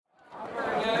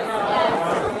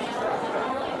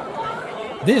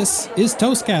This is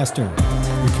Toastcaster,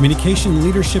 your communication,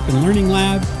 leadership, and learning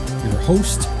lab. Your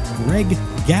host, Greg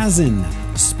Gazin,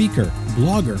 speaker,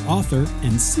 blogger, author,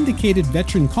 and syndicated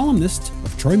veteran columnist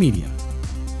of Troy Media.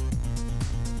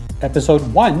 Episode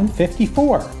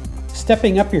 154,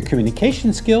 Stepping Up Your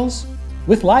Communication Skills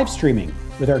with Live Streaming,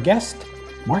 with our guest,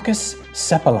 Marcus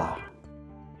Seppala.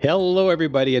 Hello,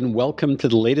 everybody, and welcome to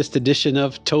the latest edition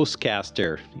of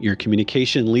Toastcaster, your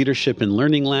communication, leadership, and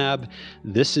learning lab.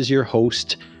 This is your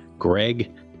host,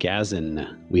 Greg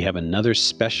Gazin. We have another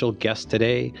special guest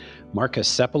today. Marcus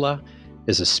Seppala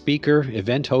is a speaker,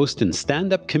 event host, and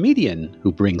stand-up comedian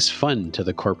who brings fun to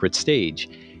the corporate stage.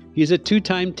 He's a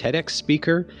two-time TEDx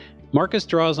speaker. Marcus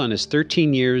draws on his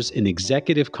 13 years in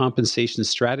executive compensation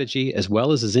strategy, as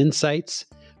well as his insights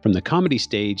from the comedy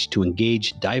stage to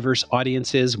engage diverse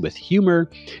audiences with humor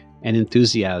and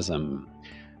enthusiasm.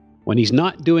 When he's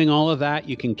not doing all of that,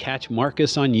 you can catch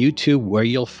Marcus on YouTube, where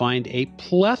you'll find a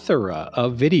plethora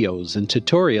of videos and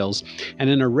tutorials and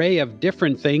an array of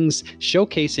different things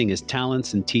showcasing his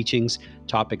talents and teachings,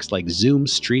 topics like Zoom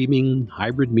streaming,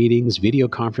 hybrid meetings, video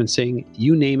conferencing,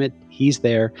 you name it, he's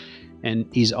there. And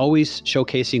he's always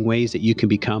showcasing ways that you can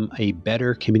become a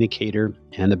better communicator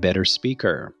and a better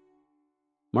speaker.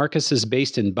 Marcus is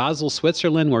based in Basel,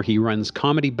 Switzerland, where he runs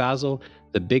Comedy Basel,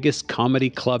 the biggest comedy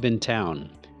club in town.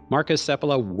 Marcus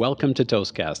Seppala, welcome to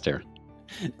Toastcaster.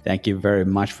 Thank you very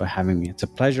much for having me. It's a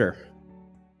pleasure.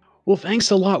 Well,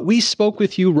 thanks a lot. We spoke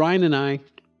with you, Ryan and I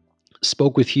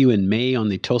spoke with you in May on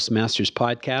the Toastmasters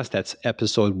podcast. That's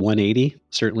episode 180.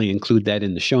 Certainly include that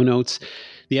in the show notes.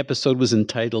 The episode was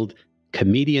entitled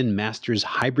Comedian Masters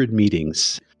Hybrid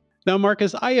Meetings. Now,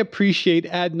 Marcus, I appreciate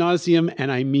ad nauseum,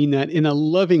 and I mean that in a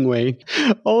loving way,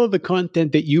 all of the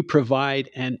content that you provide,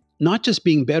 and not just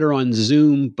being better on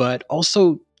Zoom, but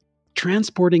also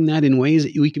transporting that in ways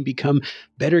that we can become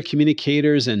better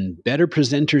communicators and better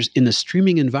presenters in the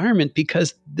streaming environment,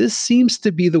 because this seems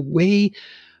to be the way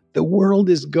the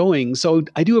world is going. So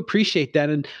I do appreciate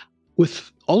that. And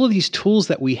with all of these tools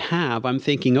that we have, I'm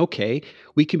thinking, okay,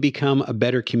 we can become a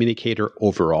better communicator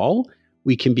overall.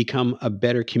 We can become a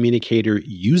better communicator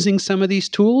using some of these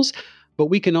tools, but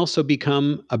we can also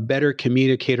become a better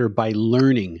communicator by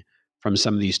learning from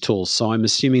some of these tools. So I'm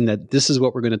assuming that this is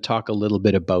what we're going to talk a little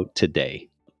bit about today.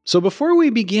 So before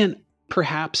we begin,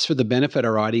 perhaps for the benefit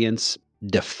of our audience,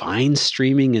 define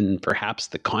streaming and perhaps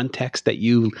the context that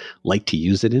you like to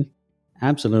use it in.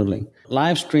 Absolutely.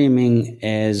 Live streaming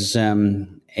is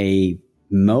a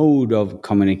mode of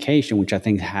communication, which I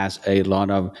think has a lot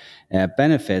of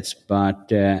benefits, but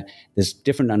there's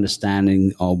different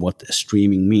understanding of what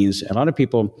streaming means. A lot of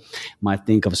people might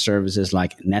think of services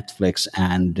like Netflix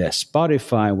and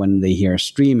Spotify when they hear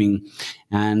streaming,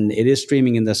 and it is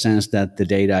streaming in the sense that the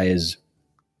data is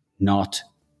not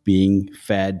being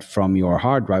fed from your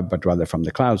hard drive, but rather from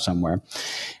the cloud somewhere.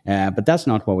 But that's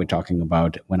not what we're talking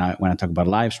about when I talk about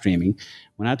live streaming.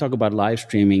 When I talk about live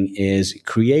streaming is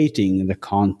creating the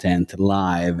content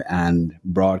live and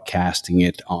broadcasting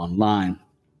it online.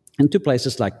 And to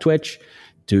places like Twitch,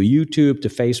 to YouTube, to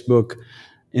Facebook,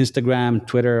 Instagram,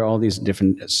 Twitter, all these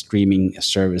different streaming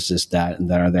services that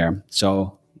are there.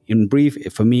 So in brief,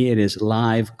 for me, it is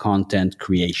live content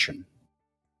creation.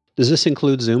 Does this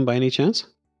include Zoom by any chance?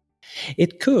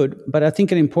 It could, but I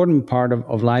think an important part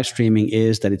of live streaming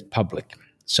is that it's public.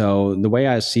 So the way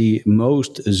I see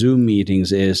most Zoom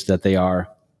meetings is that they are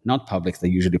not public, they're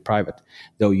usually private.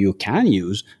 Though you can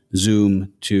use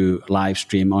Zoom to live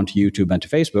stream onto YouTube and to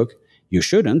Facebook, you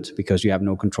shouldn't because you have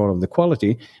no control of the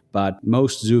quality, but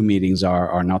most Zoom meetings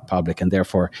are not public, and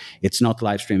therefore it's not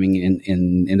live streaming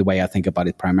in the way I think about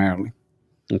it primarily.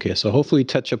 Okay, so hopefully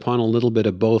touch upon a little bit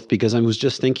of both, because I was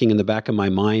just thinking in the back of my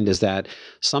mind is that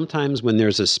sometimes when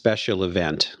there's a special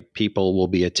event, people will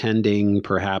be attending,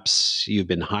 perhaps you've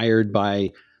been hired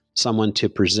by someone to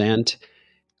present.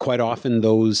 Quite often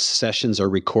those sessions are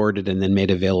recorded and then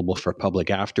made available for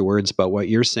public afterwards. But what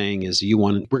you're saying is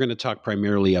we're going to talk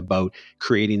primarily about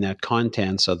creating that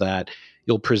content so that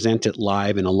you'll present it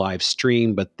live in a live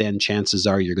stream, but then chances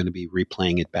are you're going to be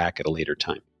replaying it back at a later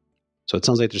time. So it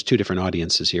sounds like there's two different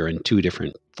audiences here and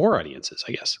four audiences,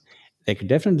 I guess. There could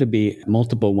definitely be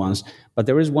multiple ones, but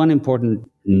there is one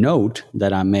important note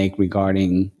that I make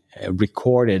regarding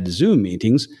recorded Zoom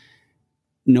meetings.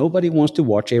 Nobody wants to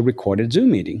watch a recorded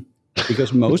Zoom meeting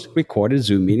because most recorded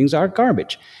Zoom meetings are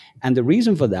garbage. And the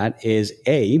reason for that is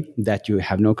A, that you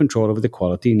have no control over the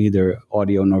quality, neither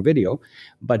audio nor video,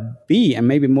 but B, and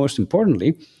maybe most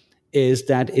importantly, is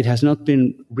that it has not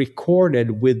been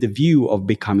recorded with the view of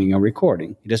becoming a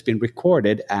recording. It has been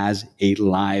recorded as a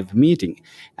live meeting.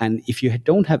 And if you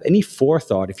don't have any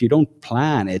forethought, if you don't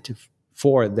plan it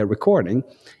for the recording,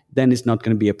 then it's not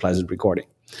going to be a pleasant recording.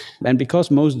 And because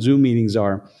most Zoom meetings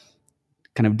are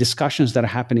kind of discussions that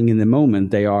are happening in the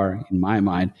moment, they are, in my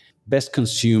mind, best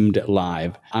consumed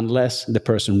live, unless the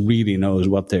person really knows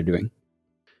what they're doing.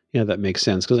 Yeah, that makes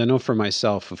sense. Because I know for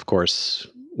myself, of course,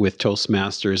 with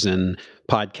Toastmasters and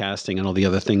podcasting and all the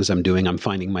other things I'm doing, I'm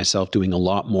finding myself doing a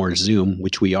lot more Zoom,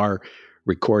 which we are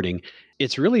recording.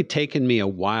 It's really taken me a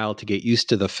while to get used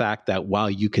to the fact that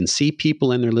while you can see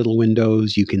people in their little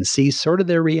windows, you can see sort of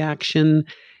their reaction,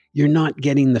 you're not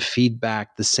getting the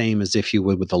feedback the same as if you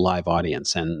would with a live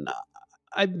audience. And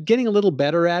I'm getting a little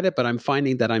better at it, but I'm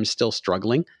finding that I'm still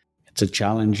struggling. It's a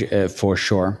challenge for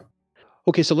sure.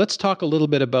 Okay, so let's talk a little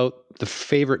bit about the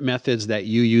favorite methods that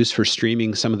you use for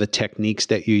streaming, some of the techniques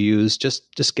that you use.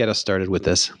 Just get us started with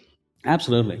this.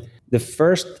 Absolutely. The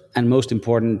first and most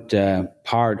important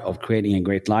part of creating a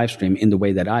great live stream in the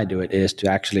way that I do it is to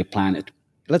actually plan it.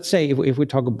 Let's say if we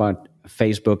talk about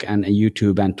Facebook and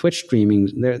YouTube and Twitch streaming,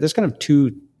 there's kind of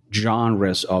two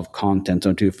genres of content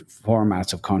or two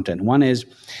formats of content. One is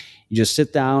you just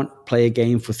sit down, play a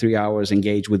game for 3 hours,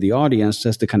 engage with the audience.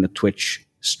 That's the kind of Twitch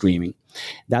streaming.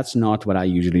 That's not what I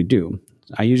usually do.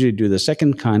 I usually do the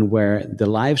second kind where the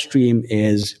live stream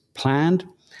is planned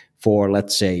for,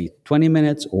 let's say, 20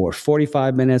 minutes or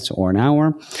 45 minutes or an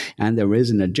hour, and there is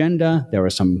an agenda. There are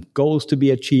some goals to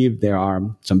be achieved. There are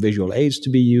some visual aids to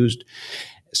be used.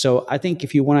 So I think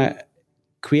if you want to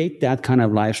create that kind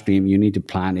of live stream, you need to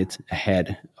plan it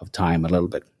ahead of time a little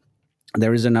bit.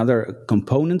 There is another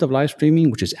component of live streaming,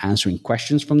 which is answering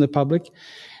questions from the public.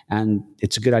 And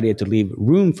it's a good idea to leave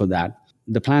room for that.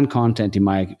 The planned content, in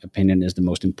my opinion, is the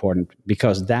most important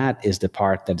because that is the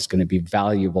part that is going to be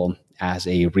valuable as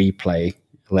a replay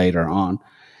later on.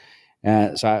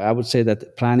 So I would say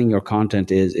that planning your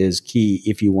content is key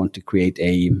if you want to create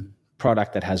a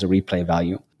product that has a replay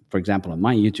value. For example, on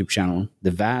my YouTube channel,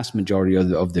 the vast majority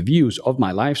of the views of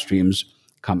my live streams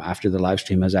come after the live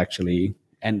stream has actually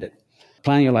ended.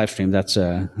 Planning your live stream, that's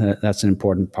an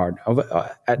important part of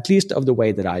at least of the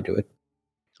way that I do it.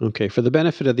 Okay, for the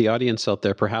benefit of the audience out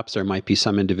there, perhaps there might be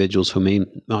some individuals who may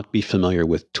not be familiar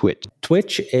with Twitch.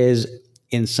 Twitch is,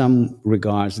 in some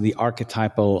regards, the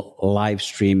archetypal live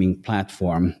streaming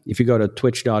platform. If you go to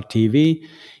twitch.tv,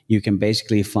 you can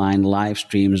basically find live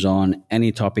streams on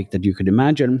any topic that you could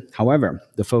imagine. However,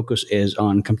 the focus is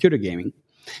on computer gaming.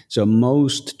 So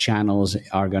most channels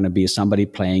are going to be somebody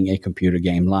playing a computer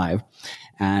game live.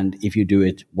 And if you do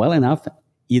it well enough,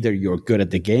 either you're good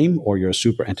at the game or you're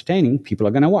super entertaining, people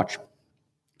are going to watch.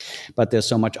 But there's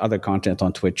so much other content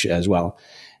on Twitch as well.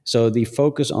 So the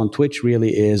focus on Twitch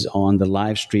really is on the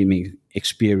live streaming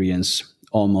experience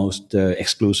almost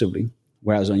exclusively.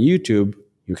 Whereas on YouTube,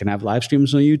 you can have live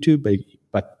streams on YouTube,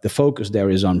 but the focus there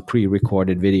is on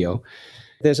pre-recorded video.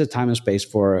 There's a time and space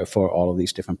for all of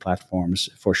these different platforms,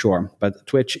 for sure. But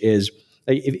Twitch is,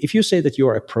 if you say that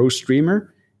you're a pro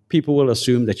streamer, people will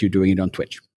assume that you're doing it on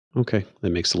Twitch. Okay,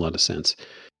 that makes a lot of sense.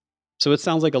 So it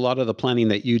sounds like a lot of the planning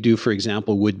that you do, for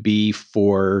example, would be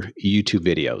for YouTube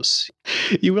videos.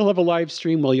 You will have a live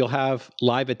stream, well, you'll have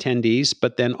live attendees,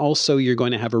 but then also you're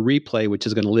going to have a replay, which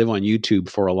is going to live on YouTube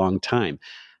for a long time.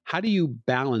 How do you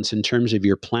balance in terms of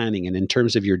your planning and in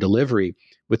terms of your delivery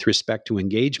with respect to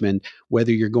engagement,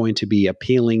 whether you're going to be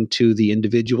appealing to the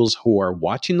individuals who are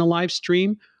watching the live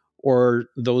stream or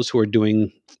those who are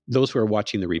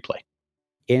watching the replay?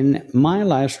 In my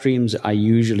live streams, I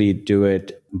usually do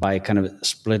it by kind of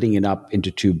splitting it up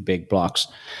into two big blocks.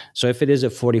 So if it is a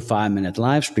 45-minute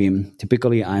live stream,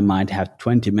 typically I might have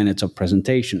 20 minutes of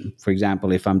presentation. For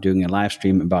example, if I'm doing a live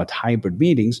stream about hybrid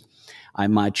meetings, I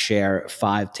might share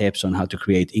 5 tips on how to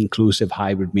create inclusive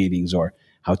hybrid meetings or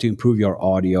how to improve your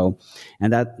audio.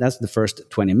 And that's the first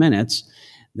 20 minutes.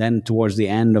 Then towards the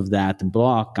end of that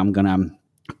block, I'm going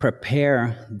to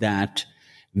prepare that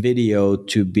video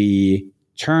to be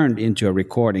turned into a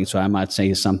recording. So I might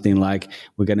say something like,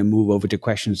 we're going to move over to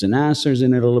questions and answers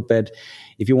in a little bit.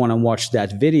 If you want to watch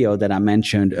that video that I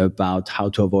mentioned about how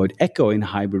to avoid echo in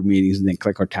hybrid meetings, then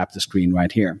click or tap the screen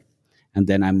right here. And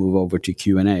then I move over to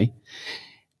Q&A.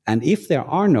 And if there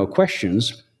are no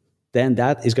questions, then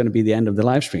that is going to be the end of the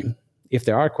live stream. If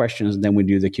there are questions, then we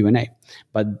do the Q&A.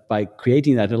 But by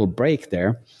creating that little break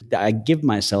there, I give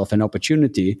myself an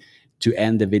opportunity to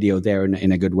end the video there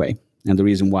in a good way. And the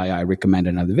reason why I recommend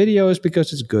another video is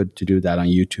because it's good to do that on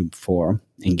YouTube for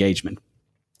engagement.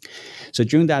 So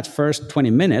during that first 20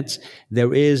 minutes,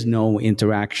 there is no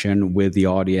interaction with the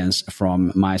audience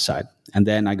from my side. And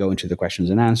then I go into the questions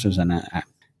and answers. And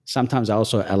sometimes I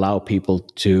also allow people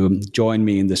to join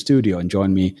me in the studio and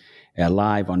join me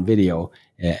live on video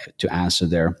to answer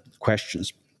their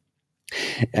questions.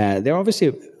 There are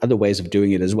obviously other ways of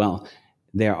doing it as well.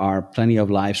 There are plenty of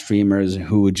live streamers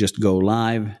who just go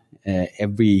live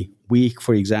every week,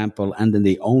 for example, and then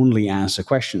they only answer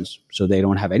questions. So they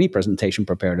don't have any presentation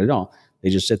prepared at all. They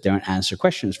just sit there and answer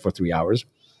questions for 3 hours.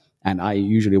 And I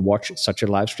usually watch such a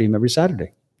live stream every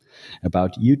Saturday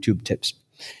about YouTube tips.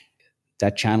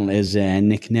 That channel is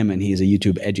Nick Nimmin. He's a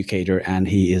YouTube educator, and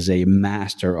he is a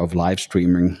master of live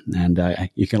streaming, and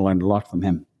you can learn a lot from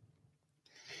him.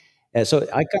 So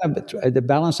I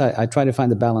I try to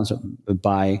find the balance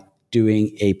by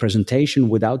doing a presentation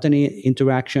without any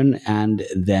interaction and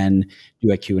then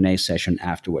do a Q&A session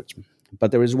afterwards.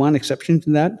 But there is one exception to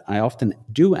that. I often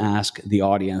do ask the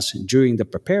audience during the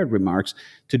prepared remarks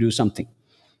to do something.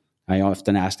 I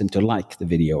often ask them to like the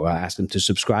video, I ask them to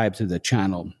subscribe to the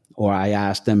channel, or I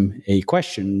ask them a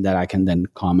question that I can then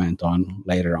comment on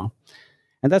later on.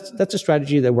 And that's a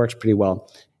strategy that works pretty well.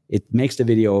 It makes the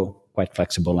video quite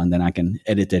flexible, and then I can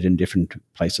edit it in different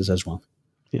places as well.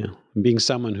 Yeah. Being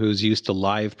someone who's used to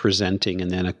live presenting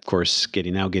and then, of course,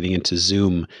 getting into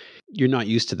Zoom, you're not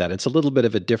used to that. It's a little bit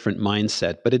of a different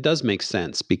mindset, but it does make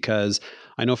sense because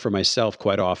I know for myself,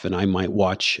 quite often I might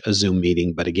watch a Zoom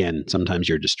meeting, but again, sometimes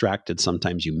you're distracted,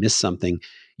 sometimes you miss something.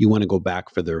 You want to go back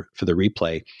for the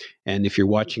replay. And if you're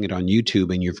watching it on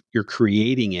YouTube and you're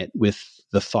creating it with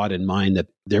the thought in mind that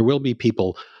there will be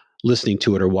people listening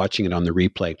to it or watching it on the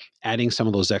replay, adding some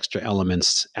of those extra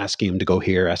elements, asking him to go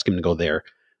here, asking him to go there,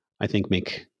 I think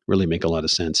really make a lot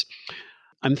of sense.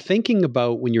 I'm thinking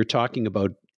about when you're talking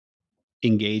about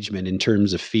engagement in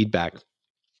terms of feedback.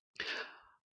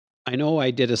 I know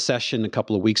I did a session a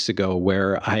couple of weeks ago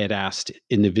where I had asked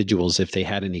individuals if they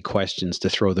had any questions to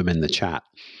throw them in the chat,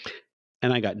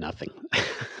 and I got nothing.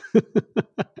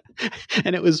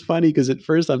 And it was funny because at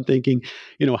first I'm thinking,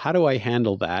 how do I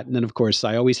handle that? And then, of course,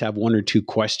 I always have one or two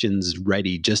questions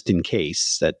ready just in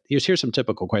case that here's some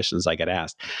typical questions I get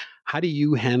asked. How do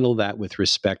you handle that with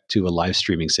respect to a live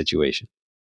streaming situation?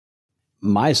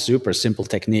 My super simple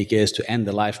technique is to end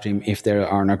the live stream if there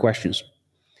are no questions.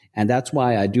 And that's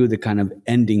why I do the kind of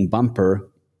ending bumper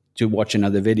to watch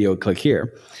another video, click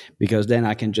here, because then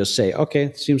I can just say, okay,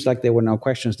 it seems like there were no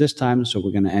questions this time, so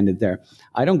we're going to end it there.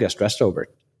 I don't get stressed over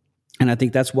it. And I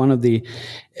think that's one of the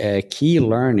key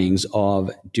learnings of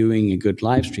doing a good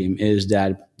live stream is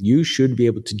that you should be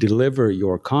able to deliver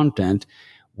your content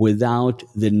without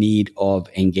the need of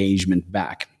engagement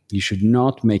back. You should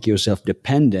not make yourself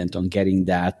dependent on getting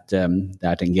that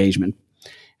engagement.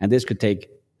 And this could take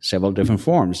several different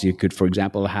forms. You could, for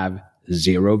example, have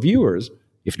 0 viewers.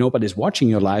 If nobody's watching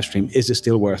your live stream, is it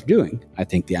still worth doing? I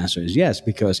think the answer is yes,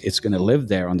 because it's going to live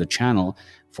there on the channel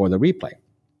for the replay.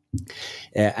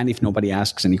 And if nobody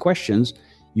asks any questions,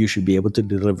 you should be able to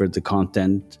deliver the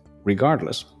content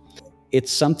regardless. It's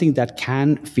something that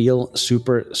can feel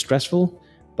super stressful,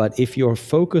 but if your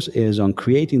focus is on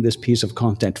creating this piece of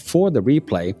content for the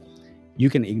replay, you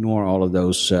can ignore all of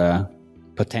those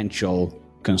potential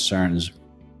concerns.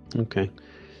 Okay.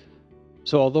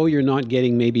 So although you're not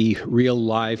getting maybe real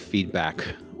live feedback,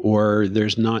 or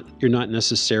you're not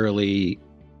necessarily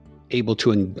able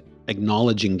to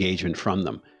acknowledge engagement from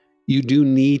them, you do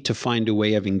need to find a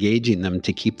way of engaging them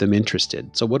to keep them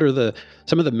interested. So what are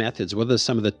some of the methods, what are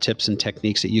some of the tips and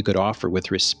techniques that you could offer with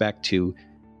respect to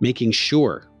making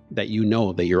sure that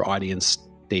that your audience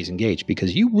stays engaged?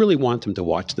 Because you really want them to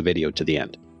watch the video to the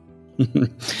end.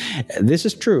 This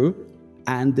is true,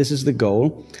 and this is the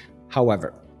goal.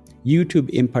 However, YouTube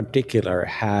in particular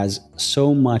has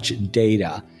so much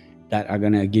data that are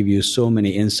going to give you so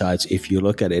many insights if you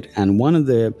look at it. And one of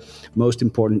the most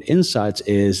important insights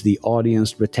is the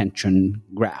audience retention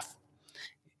graph.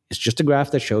 It's just a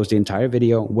graph that shows the entire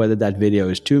video, whether that video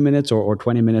is 2 minutes or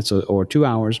 20 minutes or 2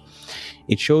 hours.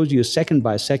 It shows you second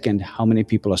by second how many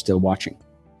people are still watching.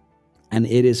 And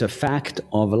it is a fact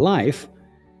of life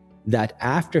that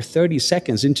after 30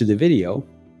 seconds into the video,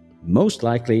 most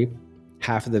likely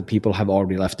half of the people have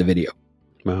already left the video.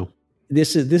 Wow.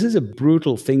 This is a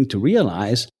brutal thing to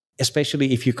realize,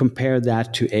 especially if you compare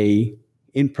that to a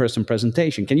in-person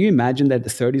presentation. Can you imagine that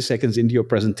 30 seconds into your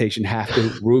presentation, half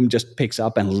the room just picks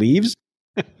up and leaves?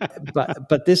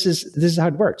 But this is how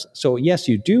it works. So yes,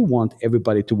 you do want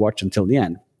everybody to watch until the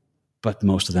end, but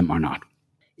most of them are not.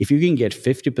 If you can get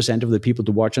 50% of the people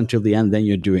to watch until the end, then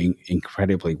you're doing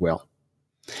incredibly well.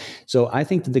 So I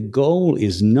think that the goal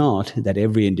is not that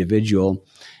every individual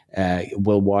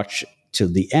will watch till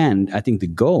the end. I think the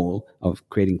goal of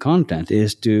creating content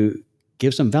is to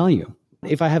give some value.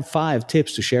 If I have 5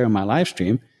 tips to share in my live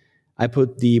stream, I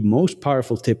put the most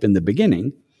powerful tip in the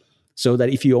beginning so that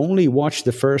if you only watch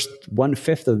the first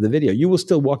 1/5 of the video, you will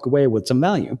still walk away with some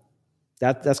value.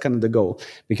 That's kind of the goal,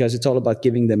 because it's all about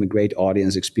giving them a great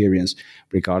audience experience,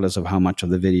 regardless of how much of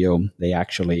the video they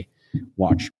actually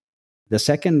watch. The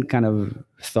second kind of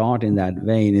thought in that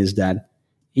vein is that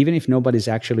even if nobody's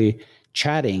actually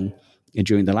chatting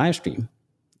during the live stream,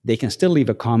 they can still leave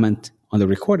a comment on the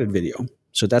recorded video.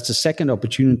 So that's a second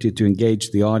opportunity to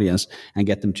engage the audience and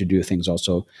get them to do things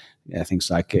also. Things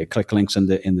like click links in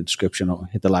the description, or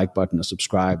hit the like button, or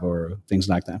subscribe, or things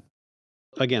like that.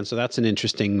 Again, so that's an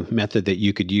interesting method that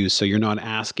you could use. So you're not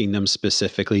asking them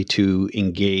specifically to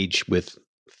engage with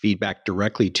feedback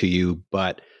directly to you,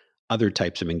 but other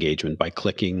types of engagement by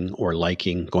clicking or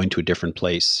liking, going to a different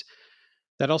place.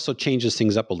 That also changes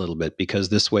things up a little bit, because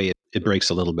this way it breaks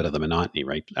a little bit of the monotony,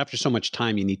 right? After so much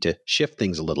time, you need to shift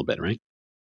things a little bit, right?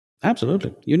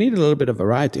 Absolutely. You need a little bit of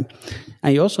variety.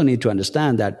 And you also need to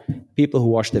understand that people who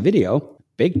watch the video,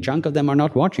 big chunk of them are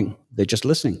not watching. They're just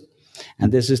listening.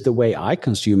 And this is the way I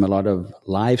consume a lot of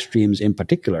live streams in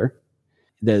particular.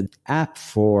 The app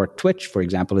for Twitch, for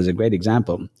example, is a great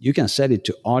example. You can set it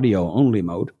to audio only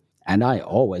mode, and I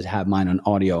always have mine on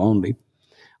audio only.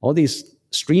 All these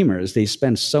streamers, they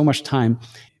spend so much time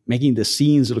making the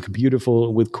scenes look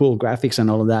beautiful with cool graphics and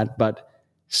all of that, but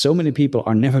so many people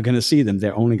are never going to see them.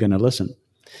 They're only going to listen.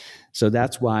 So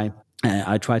that's why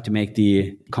I try to make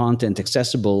the content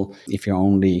accessible if you're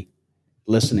only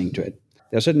listening to it.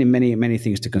 There are certainly many, many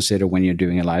things to consider when you're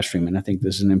doing a live stream, and I think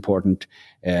this is an important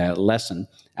lesson.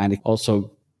 And it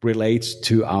also relates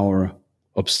to our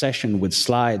obsession with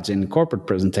slides in corporate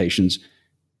presentations.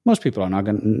 Most people are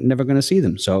never going to see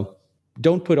them. So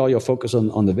don't put all your focus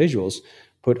on the visuals.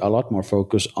 Put a lot more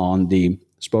focus on the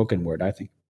spoken word, I think.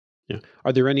 Yeah.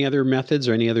 Are there any other methods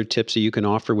or any other tips that you can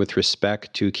offer with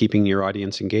respect to keeping your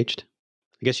audience engaged?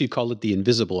 I guess you'd call it the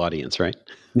invisible audience, right?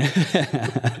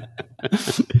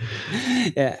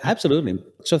 Yeah, absolutely.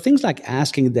 So things like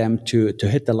asking them to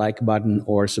hit the like button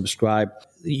or subscribe,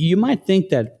 you might think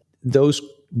that those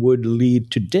would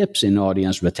lead to dips in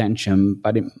audience retention,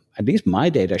 but at least my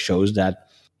data shows that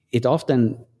it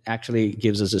often actually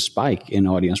gives us a spike in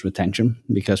audience retention,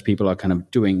 because people are kind of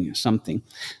doing something.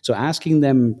 So asking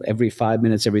them every 5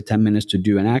 minutes, every 10 minutes to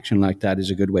do an action like that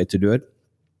is a good way to do it.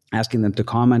 Asking them to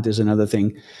comment is another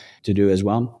thing to do as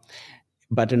well.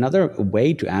 But another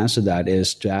way to answer that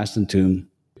is to ask them to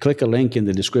click a link in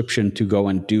the description to go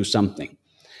and do something.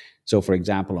 So, for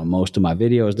example, on most of my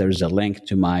videos, there is a link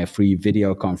to my free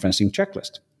video conferencing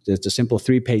checklist. It's a simple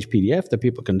 3-page PDF that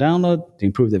people can download to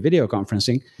improve their video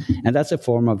conferencing, and that's a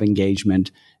form of engagement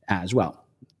as well.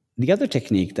 The other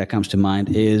technique that comes to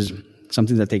mind is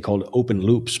something that they call open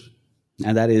loops,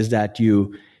 and that is that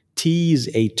you tease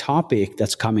a topic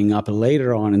that's coming up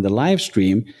later on in the live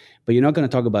stream, but you're not going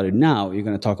to talk about it now, you're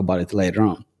going to talk about it later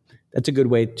on. That's a good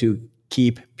way to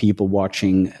keep people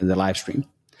watching the live stream.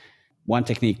 One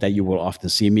technique that you will often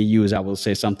see me use, I will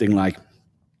say something like,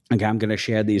 okay, I'm going to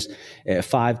share these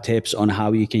 5 tips on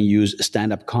how you can use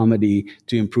stand-up comedy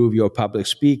to improve your public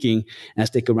speaking, and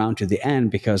stick around to the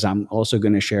end, because I'm also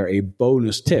going to share a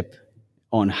bonus tip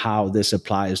on how this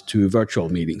applies to virtual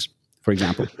meetings, for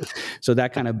example. So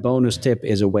that kind of bonus tip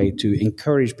is a way to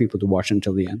encourage people to watch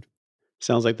until the end.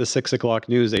 Sounds like the 6 o'clock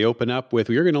news. They open up with,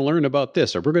 we're going to learn about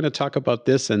this, or we're going to talk about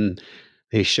this, and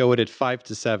they show it at 5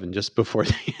 to 7 just before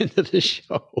the end of the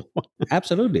show.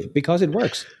 Absolutely, because it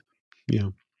works. Yeah.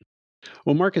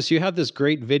 Well, Marcus, you have this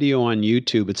great video on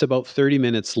YouTube. It's about 30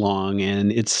 minutes long,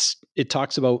 and it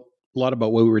talks about a lot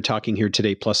about what we were talking here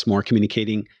today, plus more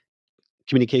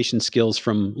communication skills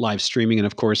from live streaming. And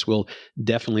of course, we'll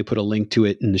definitely put a link to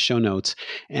it in the show notes.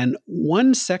 And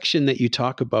one section that you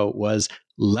talk about was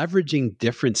leveraging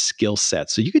different skill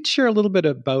sets. So you could share a little bit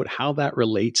about how that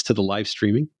relates to the live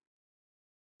streaming?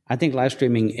 I think live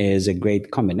streaming is a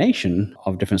great combination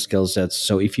of different skill sets.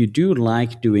 So if you do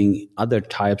like doing other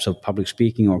types of public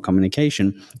speaking or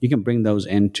communication, you can bring those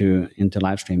into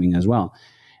live streaming as well.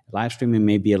 Live streaming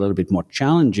may be a little bit more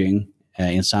challenging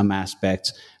in some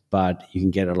aspects, but you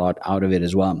can get a lot out of it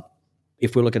as well.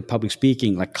 If we look at public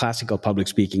speaking, like classical public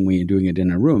speaking when you're doing it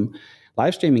in a room,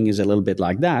 live streaming is a little bit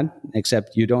like that,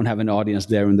 except you don't have an audience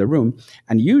there in the room.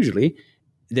 And usually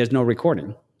there's no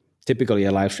recording. Typically,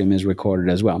 a live stream is recorded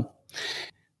as well.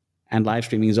 And live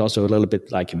streaming is also a little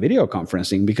bit like video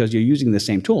conferencing, because you're using the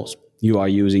same tools. You are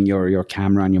using your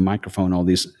camera and your microphone, all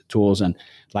these tools, and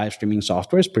live streaming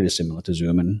software is pretty similar to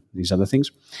Zoom and these other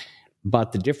things.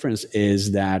 But the difference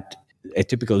is that a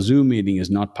typical Zoom meeting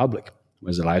is not public,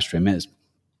 whereas a live stream is.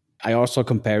 I also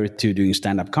compare it to doing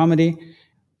stand-up comedy.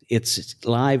 It's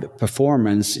live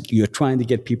performance. You're trying to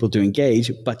get people to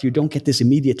engage, but you don't get this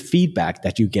immediate feedback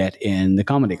that you get in the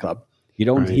comedy club. You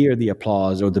don't Right. hear the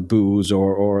applause or the boos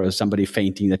or somebody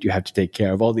fainting that you have to take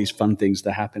care of, all these fun things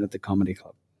that happen at the comedy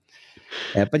club.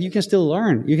 But you can still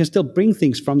learn. You can still bring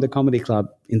things from the comedy club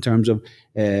in terms of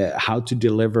how to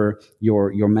deliver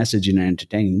your message in an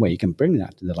entertaining way. You can bring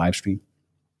that to the live stream.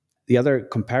 The other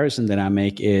comparison that I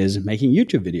make is making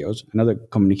YouTube videos, another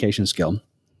communication skill.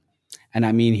 And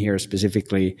I mean here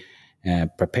specifically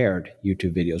prepared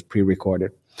YouTube videos,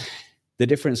 pre-recorded. The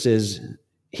difference is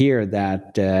here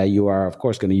that you are, of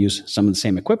course, going to use some of the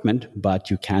same equipment, but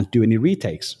you can't do any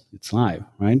retakes. It's live,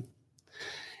 right?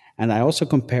 And I also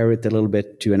compare it a little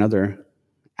bit to another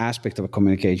aspect of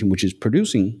communication, which is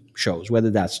producing shows, whether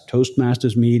that's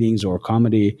Toastmasters meetings or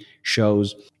comedy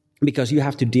shows, because you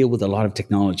have to deal with a lot of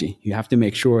technology. You have to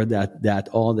make sure that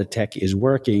all the tech is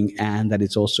working and that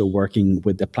it's also working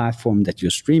with the platform that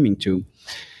you're streaming to,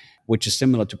 which is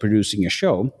similar to producing a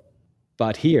show.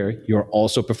 But here, you're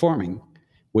also performing,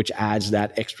 which adds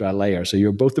that extra layer. So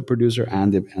you're both the producer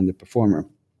and the performer.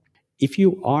 If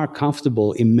you are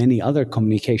comfortable in many other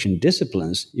communication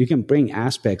disciplines, you can bring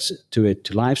aspects to it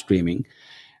to live streaming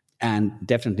and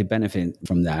definitely benefit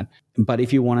from that. But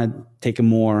if you want to take a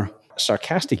more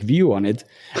sarcastic view on it,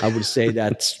 I would say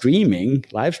that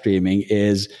live streaming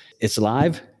it's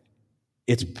live,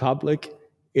 it's public,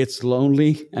 it's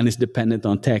lonely, and it's dependent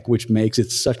on tech, which makes it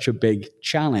such a big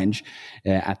challenge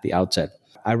at the outset.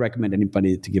 I recommend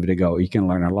anybody to give it a go. You can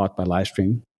learn a lot by live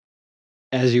stream.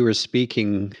 As you were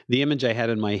speaking, the image I had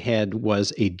in my head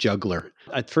was a juggler.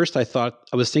 At first, I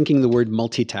was thinking the word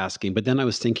multitasking, but then I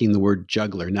was thinking the word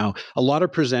juggler. Now, a lot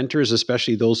of presenters,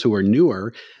 especially those who are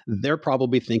newer, they're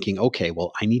probably thinking, okay,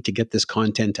 well, I need to get this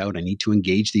content out. I need to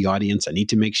engage the audience. I need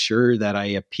to make sure that I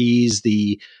appease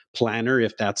the planner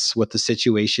if that's what the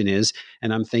situation is.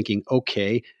 And I'm thinking,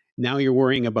 okay, now you're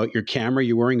worrying about your camera,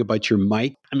 you're worrying about your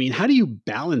mic. I mean, how do you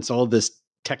balance all this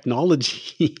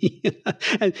technology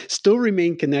and still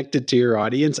remain connected to your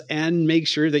audience and make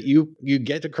sure that you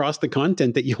get across the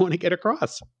content that you want to get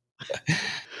across?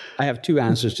 I have two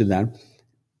answers to that.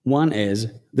 One is,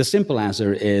 the simple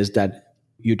answer is that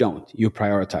you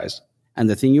prioritize. And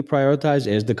the thing you prioritize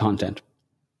is the content.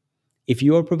 If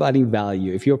you are providing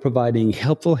value, if you're providing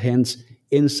helpful hints,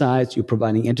 insights, you're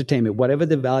providing entertainment, whatever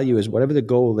the value is, whatever the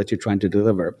goal that you're trying to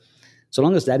deliver, so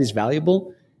long as that is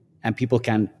valuable, and people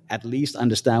can at least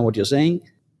understand what you're saying,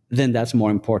 then that's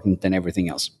more important than everything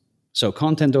else. So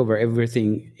content over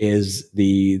everything is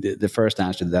the first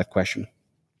answer to that question.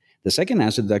 The second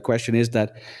answer to that question is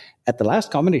that at the last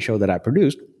comedy show that I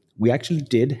produced, we actually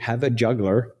did have a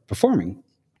juggler performing.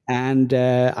 And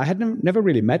I had never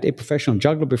really met a professional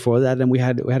juggler before that, and we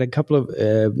had a couple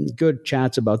of good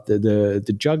chats about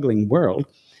the juggling world.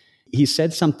 He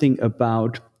said something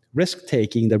about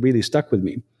risk-taking that really stuck with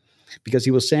me. Because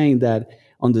he was saying that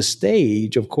on the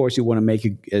stage, of course, you want to make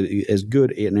as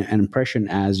good an impression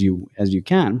as you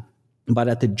can. But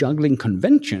at the juggling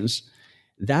conventions,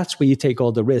 that's where you take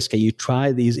all the risk and you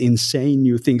try these insane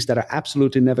new things that are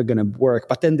absolutely never going to work,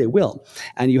 but then they will.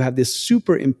 And you have this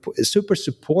super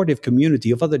supportive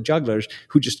community of other jugglers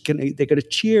who they're going to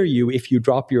cheer you if you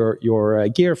drop your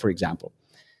gear, for example.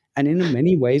 And in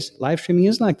many ways, live streaming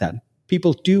is like that.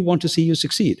 People do want to see you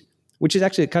succeed, which is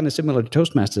actually kind of similar to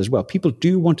Toastmasters as well. People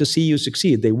do want to see you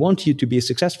succeed. They want you to be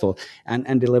successful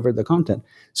and deliver the content.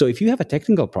 So if you have a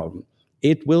technical problem,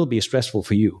 it will be stressful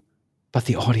for you, but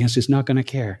the audience is not going to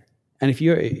care. And if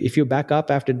you back up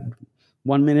after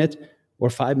 1 minute or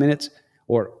 5 minutes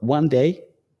or one day,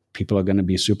 people are going to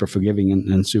be super forgiving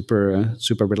and super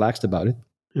relaxed about it.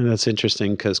 And that's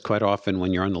interesting because quite often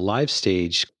when you're on the live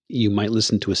stage, you might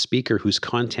listen to a speaker whose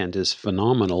content is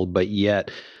phenomenal, but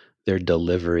yet their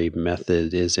delivery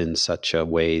method is in such a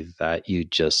way that you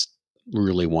just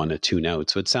really want to tune out.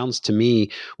 So it sounds to me,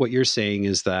 what you're saying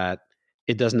is that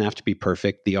it doesn't have to be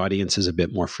perfect. The audience is a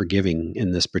bit more forgiving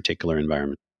in this particular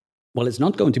environment. Well, it's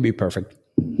not going to be perfect.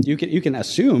 You can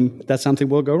assume that something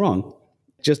will go wrong.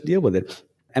 Just deal with it.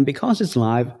 And because it's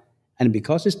live and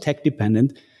because it's tech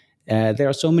dependent, there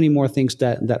are so many more things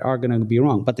that are going to be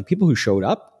wrong. But the people who showed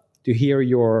up to hear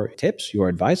your tips, your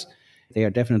advice, they are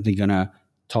definitely going to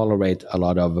tolerate a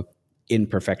lot of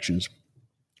imperfections.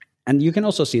 And you can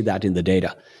also see that in the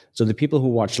data. So the people who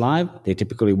watch live, they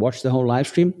typically watch the whole live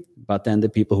stream, but then the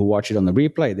people who watch it on the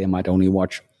replay, they might only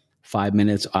watch 5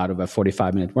 minutes out of a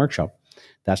 45-minute workshop.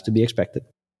 That's to be expected.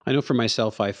 I know for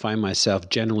myself, I find myself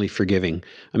generally forgiving.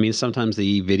 I mean, sometimes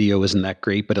the video isn't that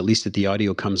great, but at least if the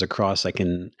audio comes across, I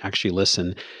can actually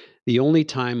listen. The only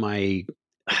time I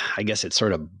guess it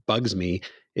sort of bugs me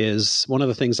is one of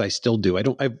the things I still do.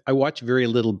 I watch very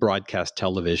little broadcast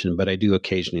television, but I do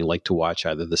occasionally like to watch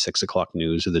either the 6 o'clock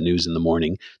news or the news in the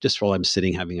morning, just while I'm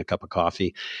sitting having a cup of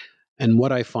coffee. And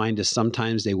what I find is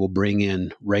sometimes they will bring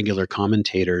in regular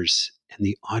commentators and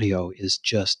the audio is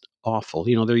just awful.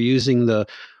 They're using the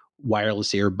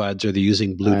wireless earbuds or they're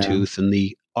using Bluetooth and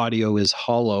the audio is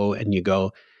hollow and you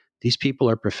go, these people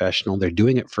are professional. They're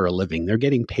doing it for a living. They're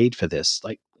getting paid for this.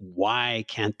 Like, why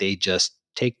can't they just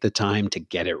take the time to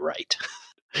get it right?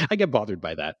 I get bothered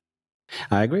by that.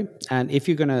 I agree. And if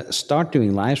you're going to start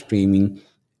doing live streaming,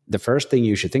 the first thing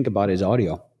you should think about is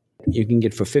audio. You can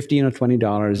get for $15 or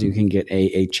 $20, you can get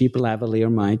a cheap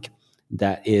lavalier mic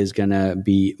that is going to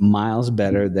be miles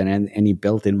better than any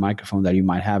built-in microphone that you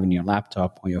might have in your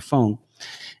laptop or your phone.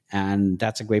 And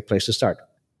that's a great place to start.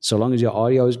 So long as your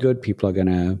audio is good, people are going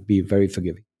to be very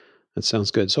forgiving. That sounds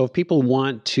good. So if people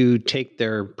want to take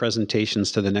their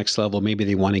presentations to the next level, maybe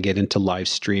they want to get into live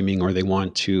streaming or they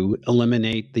want to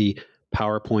eliminate the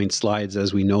PowerPoint slides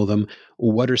as we know them,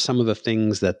 what are some of the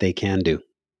things that they can do?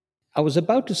 I was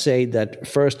about to say that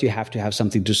first you have to have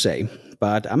something to say,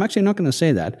 but I'm actually not going to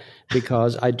say that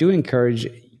because I do encourage,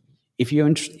 if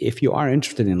you are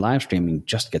interested in live streaming,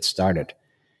 just get started.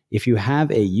 If you have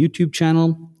a YouTube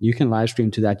channel, you can live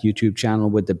stream to that YouTube channel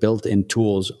with the built-in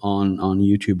tools on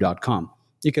youtube.com.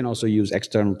 You can also use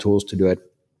external tools to do it.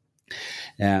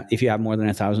 If you have more than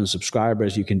 1,000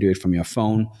 subscribers, you can do it from your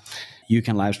phone. You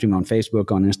can live stream on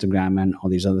Facebook, on Instagram, and all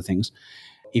these other things.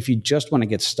 If you just want to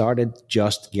get started,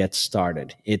 just get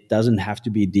started. It doesn't have to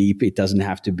be deep. It doesn't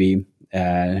have to be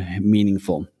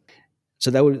meaningful.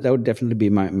 So that would definitely be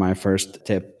my first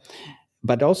tip.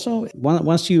 But also,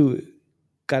 once you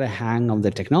got a hang of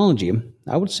the technology,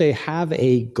 I would say have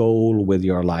a goal with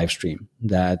your live stream.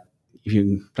 That if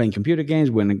you're playing computer games,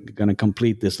 we're going to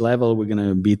complete this level, we're going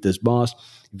to beat this boss.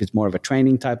 If it's more of a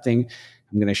training type thing,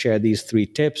 I'm going to share these 3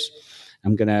 tips.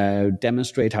 I'm going to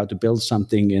demonstrate how to build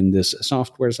something in this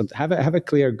software. So have a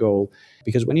clear goal,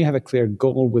 because when you have a clear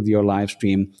goal with your live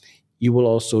stream, you will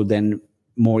also then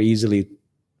more easily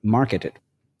market it.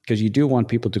 Because you do want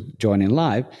people to join in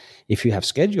live. If you have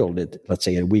scheduled it, let's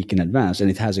say a week in advance, and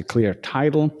it has a clear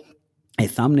title, a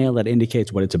thumbnail that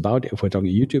indicates what it's about, if we're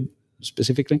talking YouTube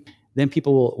specifically, then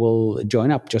people will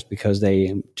join up just because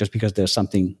there's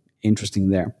something interesting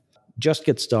there. Just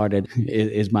get started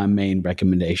is my main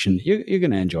recommendation. You're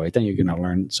going to enjoy it, and you're going to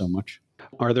learn so much.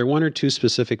 Are there 1 or 2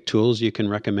 specific tools you can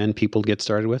recommend people get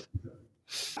started with?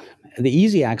 The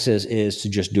easy access is to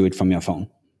just do it from your phone.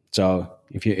 So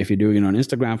if you're doing it on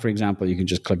Instagram, for example, you can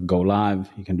just click Go Live.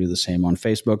 You can do the same on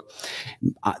Facebook.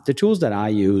 The tools that I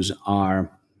use I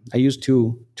use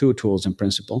two tools in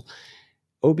principle.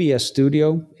 OBS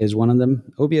Studio is one of them.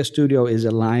 OBS Studio is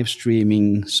a live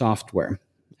streaming software.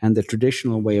 And the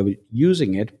traditional way of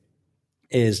using it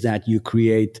is that you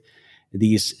create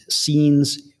these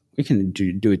scenes. We can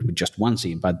do it with just one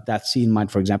scene, but that scene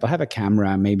might, for example, have a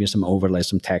camera, maybe some overlay,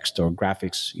 some text or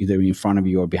graphics, either in front of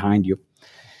you or behind you.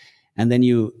 And then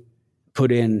you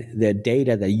put in the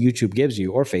data that YouTube gives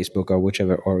you, or Facebook, or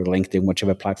whichever, or LinkedIn,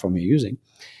 whichever platform you're using.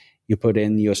 You put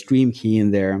in your stream key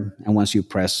in there, and once you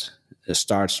press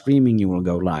start streaming, you will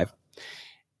go live.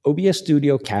 OBS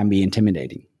Studio can be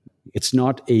intimidating. It's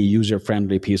not a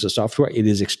user-friendly piece of software. It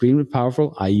is extremely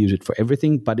powerful. I use it for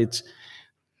everything, but it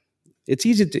is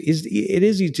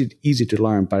easy to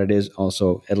learn, but it is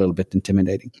also a little bit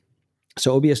intimidating.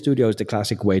 So OBS Studio is the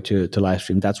classic way to live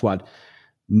stream. That's what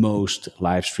most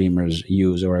live streamers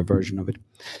use, or a version of it.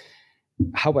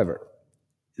 However,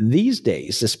 these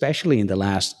days, especially in the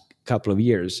last couple of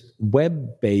years,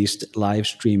 web-based live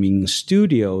streaming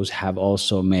studios have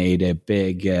also made a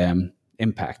big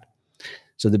impact.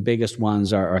 So the biggest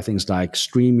ones are things like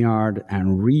StreamYard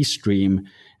and Restream,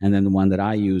 and then the one that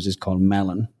I use is called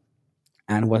Melon.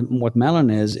 And what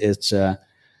Melon is, it's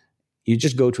you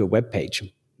just go to a web page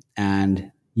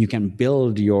and you can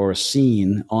build your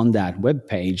scene on that web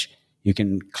page. You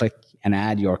can click and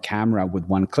add your camera with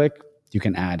one click. You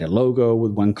can add a logo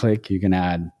with one click. You can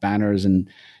add banners, and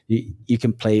you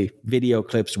can play video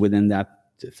clips within that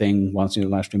thing once your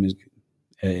live stream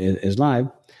is live.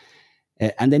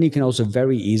 And then you can also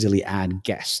very easily add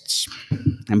guests.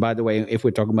 And by the way, if we're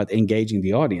talking about engaging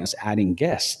the audience, adding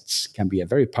guests can be a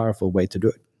very powerful way to do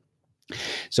it.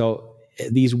 So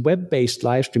these web-based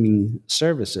live streaming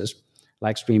services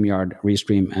like StreamYard,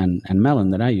 Restream, and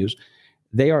Melon that I use,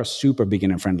 they are super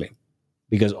beginner friendly,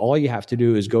 because all you have to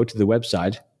do is go to the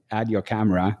website, add your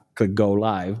camera, click go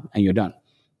live, and you're done.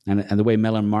 And the way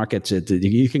Melon markets it,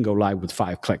 you can go live with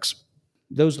 5 clicks.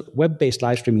 Those web-based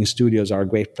live streaming studios are a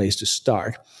great place to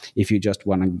start if you just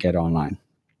want to get online.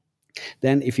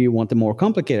 Then if you want the more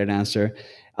complicated answer,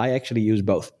 I actually use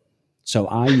both. So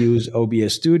I use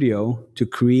OBS Studio to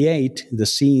create the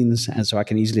scenes, and so I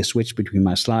can easily switch between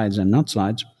my slides and not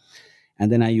slides.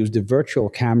 and then I use the virtual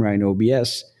camera in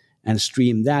OBS and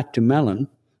stream that to Melon.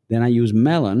 Then I use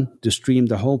Melon to stream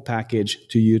the whole package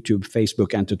to YouTube,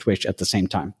 Facebook, and to Twitch at the same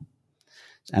time.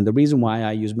 And the reason why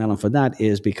I use Melon for that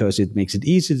is because it makes it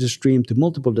easy to stream to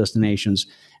multiple destinations,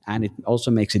 and it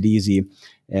also makes it easy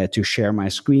to share my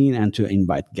screen and to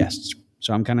invite guests.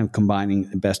 So I'm kind of combining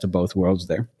the best of both worlds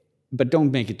there. But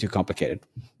don't make it too complicated.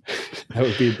 That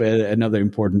would be another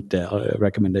important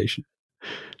recommendation.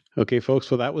 Okay, folks.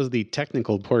 Well, that was the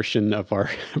technical portion of our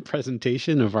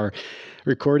presentation, of our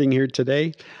recording here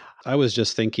today. I was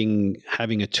just thinking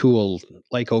having a tool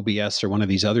like OBS or one of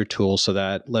these other tools so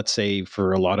that, let's say,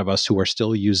 for a lot of us who are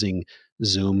still using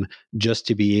Zoom, just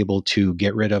to be able to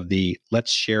get rid of the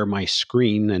let's share my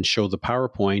screen and show the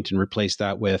PowerPoint and replace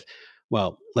that with,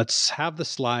 well, let's have the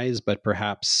slides, but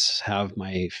perhaps have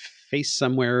my face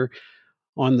somewhere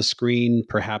on the screen,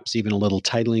 perhaps even a little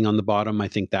titling on the bottom. I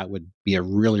think that would be a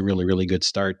really, really, really good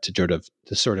start to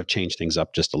sort of change things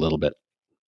up just a little bit.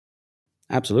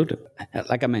 Absolutely.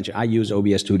 Like I mentioned, I use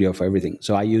OBS Studio for everything.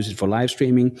 So I use it for live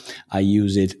streaming. I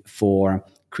use it for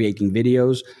creating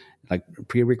videos, like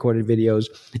pre-recorded videos,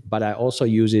 but I also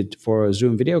use it for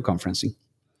Zoom video conferencing.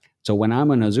 So when I'm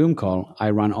on a Zoom call, I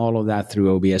run all of that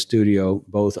through OBS Studio,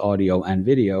 both audio and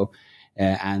video,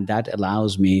 and that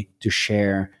allows me to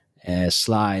share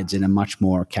slides in a much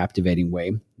more captivating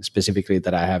way. Specifically,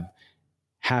 that I have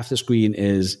half the screen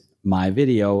is my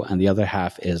video and the other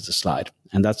half is the slide.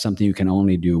 And that's something you can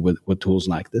only do with tools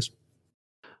like this.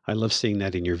 I love seeing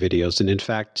that in your videos. And in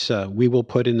fact, we will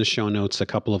put in the show notes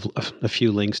a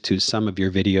few links to some of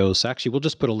your videos. Actually, we'll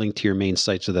just put a link to your main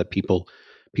site so that people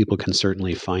can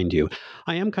certainly find you.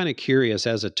 I am kind of curious,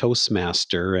 as a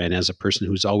Toastmaster and as a person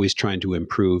who's always trying to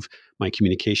improve my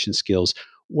communication skills,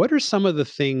 what are some of the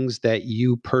things that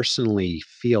you personally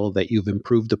feel that you've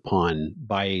improved upon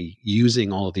by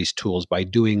using all of these tools, by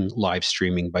doing live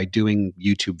streaming, by doing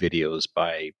YouTube videos,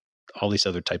 by all these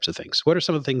other types of things? What are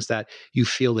some of the things that you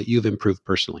feel that you've improved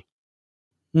personally?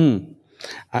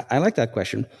 I like that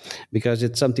question because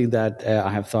it's something that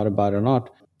I have thought about a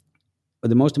lot. But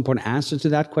the most important answer to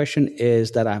that question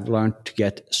is that I've learned to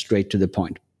get straight to the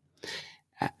point.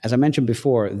 As I mentioned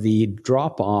before, the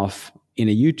drop-off in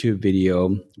a YouTube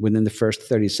video within the first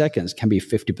 30 seconds can be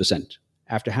 50%.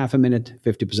 After half a minute,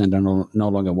 50% are no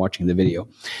longer watching the video.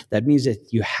 That means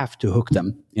that you have to hook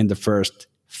them in the first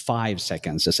 5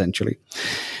 seconds, essentially.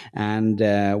 And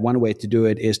one way to do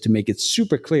it is to make it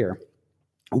super clear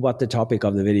what the topic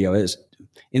of the video is.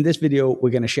 In this video,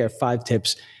 we're going to share 5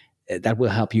 tips that will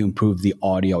help you improve the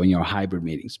audio in your hybrid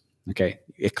meetings. Okay,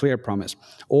 a clear promise.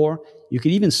 Or you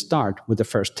could even start with the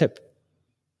first tip.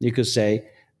 You could say,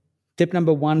 tip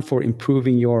number 1 for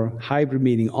improving your hybrid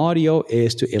meeting audio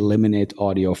is to eliminate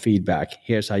audio feedback.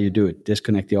 Here's how you do it.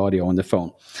 Disconnect the audio on the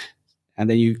phone. And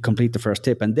then you complete the first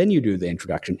tip, and then you do the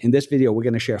introduction. In this video, we're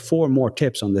going to share 4 more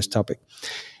tips on this topic.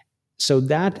 So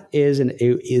that is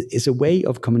a way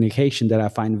of communication that I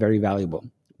find very valuable,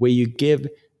 where you give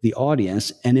the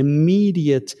audience an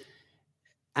immediate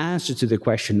answer to the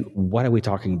question, what are we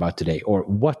talking about today? Or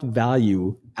what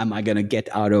value am I going to get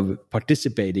out of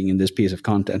participating in this piece of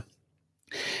content?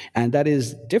 And that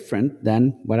is different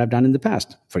than what I've done in the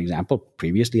past. For example,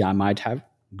 previously I might have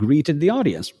greeted the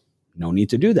audience. No need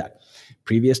to do that.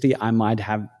 Previously, I might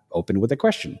have opened with a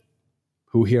question.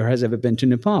 Who here has ever been to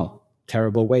Nepal?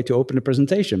 Terrible way to open a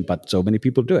presentation, but so many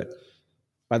people do it.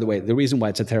 By the way, the reason why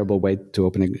it's a terrible way to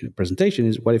open a presentation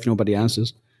is what if nobody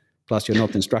answers? Plus, you're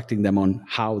not instructing them on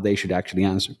how they should actually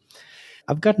answer.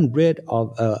 I've gotten rid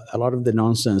of a lot of the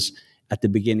nonsense at the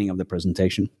beginning of the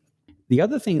presentation. The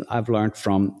other thing I've learned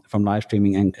from live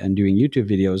streaming and doing YouTube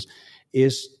videos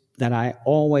is that I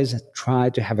always try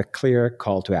to have a clear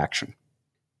call to action.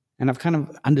 And I've kind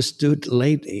of understood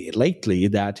lately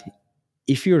that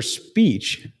if your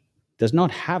speech does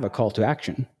not have a call to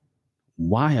action,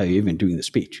 why are you even doing the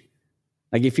speech?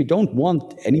 Like, if you don't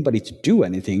want anybody to do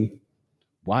anything,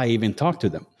 why even talk to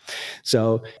them?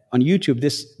 So on YouTube,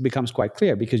 this becomes quite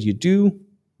clear because you do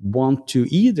want to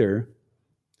either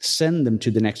send them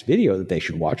to the next video that they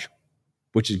should watch,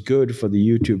 which is good for the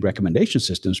YouTube recommendation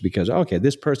systems because, okay,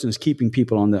 this person is keeping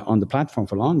people on the platform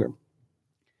for longer.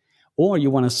 Or you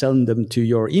want to send them to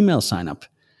your email sign up,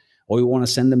 or you want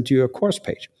to send them to your course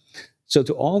page. So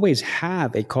to always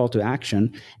have a call to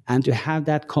action and to have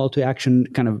that call to action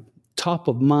kind of top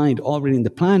of mind already in the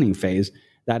planning phase,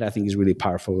 that I think is really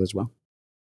powerful as well.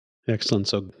 Excellent.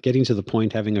 So getting to the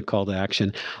point, having a call to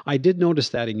action. I did notice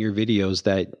that in your videos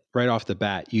that right off the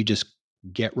bat, you just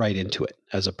get right into it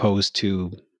as opposed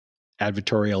to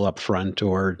advertorial up front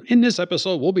or in this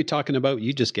episode, we'll be talking about,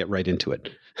 you just get right into it.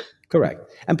 Correct.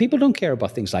 And people don't care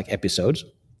about things like episodes.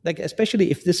 Like,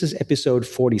 especially if this is episode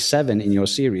 47 in your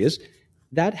series,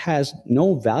 that has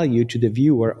no value to the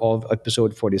viewer of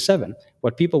episode 47.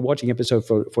 What people watching episode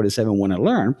 47 want to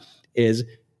learn is,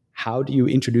 how do you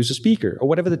introduce a speaker, or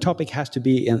whatever the topic has to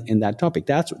be in that topic.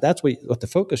 That's what the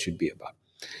focus should be about.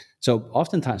 So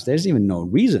oftentimes there's even no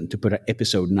reason to put an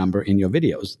episode number in your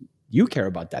videos. You care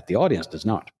about that. The audience does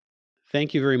not.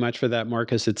 Thank you very much for that,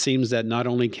 Marcus. It seems that not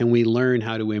only can we learn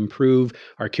how to improve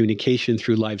our communication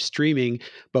through live streaming,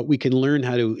 but we can learn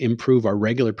how to improve our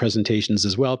regular presentations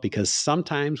as well, because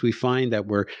sometimes we find that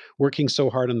we're working so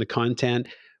hard on the content,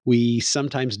 we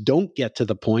sometimes don't get to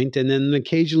the point, and then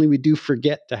occasionally we do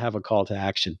forget to have a call to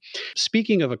action.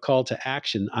 Speaking of a call to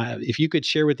action, if you could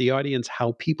share with the audience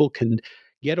how people can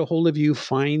get a hold of you,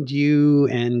 find you,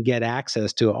 and get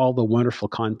access to all the wonderful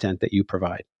content that you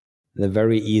provide. The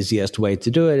very easiest way to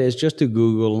do it is just to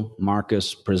Google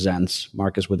Marcus Presents,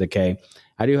 Marcus with a K.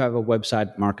 I do have a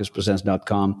website,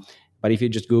 marcuspresents.com. But if you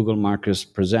just Google Marcus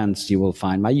Presents, you will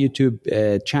find my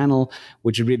YouTube channel,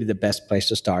 which is really the best place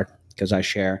to start, because I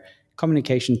share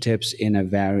communication tips in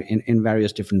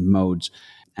various different modes.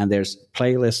 And there's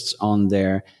playlists on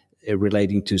there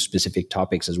relating to specific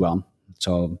topics as well.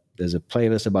 So there's a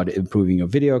playlist about improving your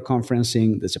video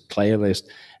conferencing. There's a playlist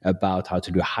about how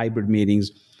to do hybrid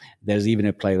meetings. There's even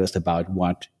a playlist about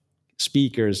what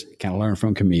speakers can learn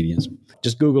from comedians.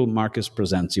 Just Google Marcus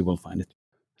Presents, you will find it.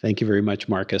 Thank you very much,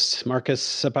 Marcus. Marcus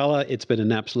Sapala, it's been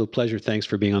an absolute pleasure. Thanks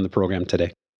for being on the program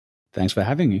today. Thanks for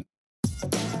having me.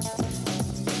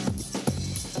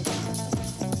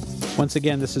 Once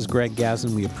again, this is Greg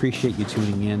Gazin. We appreciate you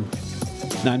tuning in.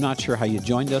 Now, I'm not sure how you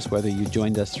joined us, whether you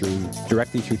joined us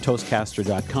directly through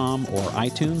Toastcaster.com or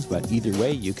iTunes, but either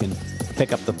way, you can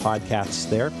pick up the podcasts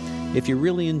there. If you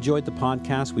really enjoyed the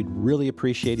podcast, we'd really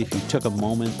appreciate if you took a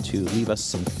moment to leave us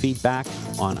some feedback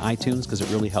on iTunes, because it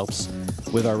really helps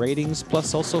with our ratings.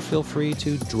 Plus, also feel free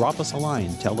to drop us a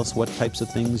line. Tell us what types of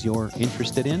things you're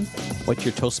interested in, what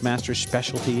your Toastmaster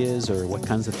specialty is, or what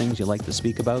kinds of things you like to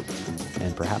speak about.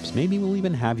 And perhaps maybe we'll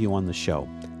even have you on the show.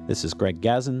 This is Greg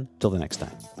Gazin. Till the next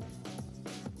time.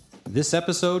 This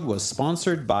episode was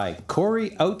sponsored by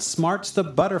Corey Outsmarts the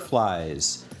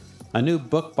Butterflies, a new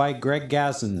book by Greg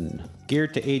Gazin,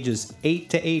 geared to ages 8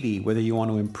 to 80. Whether you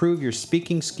want to improve your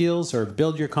speaking skills or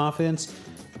build your confidence,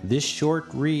 this short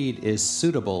read is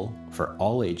suitable for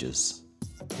all ages.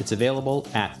 It's available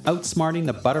at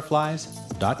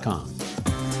outsmartingthebutterflies.com.